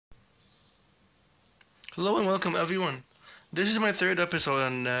Hello and welcome everyone. This is my third episode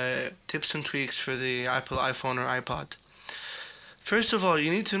on tips and tweaks for the Apple iPhone or iPod. First of all, you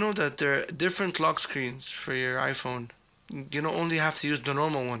need to know that there are different lock screens for your iPhone. You don't only have to use the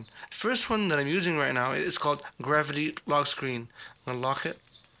normal one. First one that I'm using right now is called Gravity Lock Screen. I'm gonna lock it,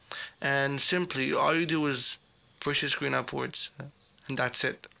 and simply all you do is push the screen upwards, and that's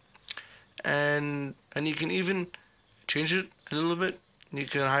it. And you can even change it a little bit. You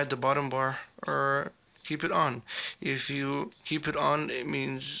can hide the bottom bar or keep it on. If you keep it on, it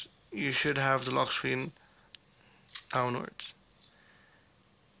means you should have the lock screen downwards.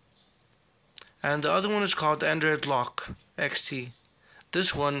 And the other one is called Android Lock XT.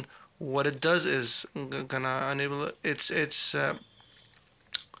 This one, what it does is gonna enable it. It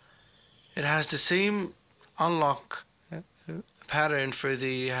has the same unlock pattern for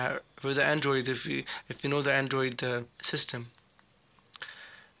the Android if you know the Android system.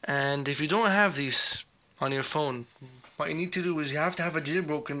 And if you don't have these on your phone, what you need to do is you have to have a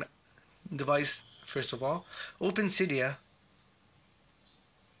jailbroken device first of all. Open Cydia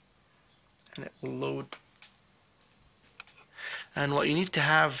and it will load. And what you need to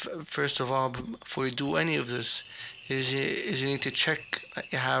have first of all before you do any of this is you need to check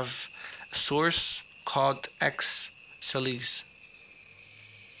that you have a source called Xcelise.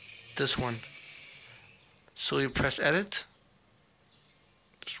 This one. So you press edit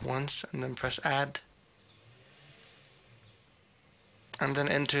just once and then press add and then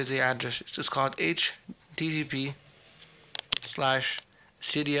enter the address. It's just called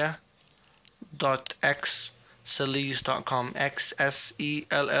http://cydia.xcellize.com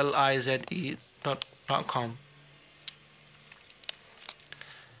xsellize.com,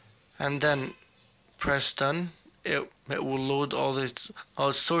 and then press done. It will load all its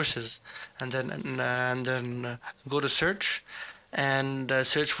sources, and then go to search and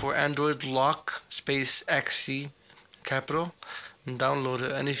search for Android Lock space XC capital and download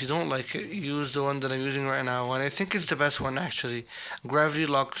it. And if you don't like it, use the one that I'm using right now, and I think it's the best one actually. Gravity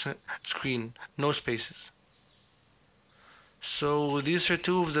Lock Screen, no spaces. So these are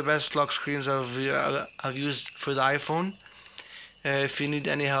two of the best lock screens I've used for the iPhone. If you need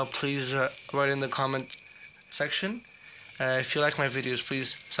any help, please write in the comment section. If you like my videos,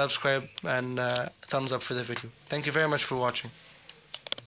 please subscribe and thumbs up for the video. Thank you very much for watching.